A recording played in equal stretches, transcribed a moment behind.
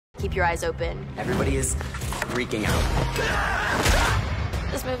keep your eyes open. Everybody is freaking out.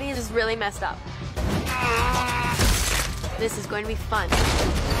 This movie is just really messed up. This is going to be fun.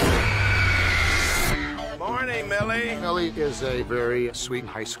 Morning, Millie. Millie is a very sweet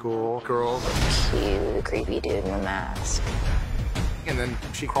high school girl. Cute, creepy dude in a mask. And then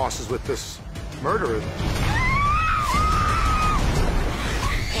she crosses with this murderer.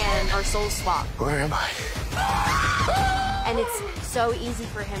 And our souls swap. Where am I? And it's so easy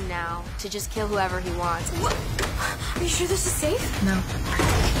for him now to just kill whoever he wants. Are you sure this is safe? No.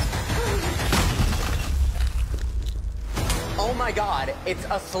 Oh my God, it's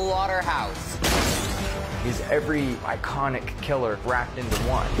a slaughterhouse. He's every iconic killer wrapped into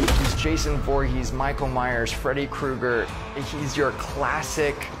one. He's Jason Voorhees, Michael Myers, Freddy Krueger. He's your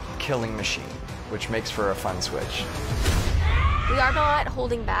classic killing machine, which makes for a fun switch. We are not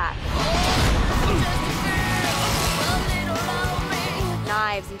holding back.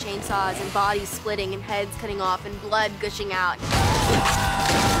 Knives and chainsaws and bodies splitting and heads cutting off and blood gushing out.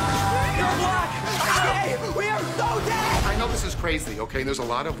 We are so dead! I know this is crazy, okay? There's a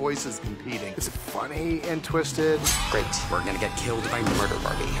lot of voices competing. It's funny and twisted. Great, we're gonna get killed by Murder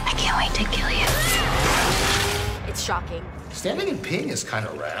Barbie. I can't wait to kill you. It's shocking. Standing and peeing is kind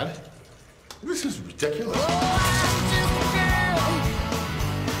of rad. This is ridiculous.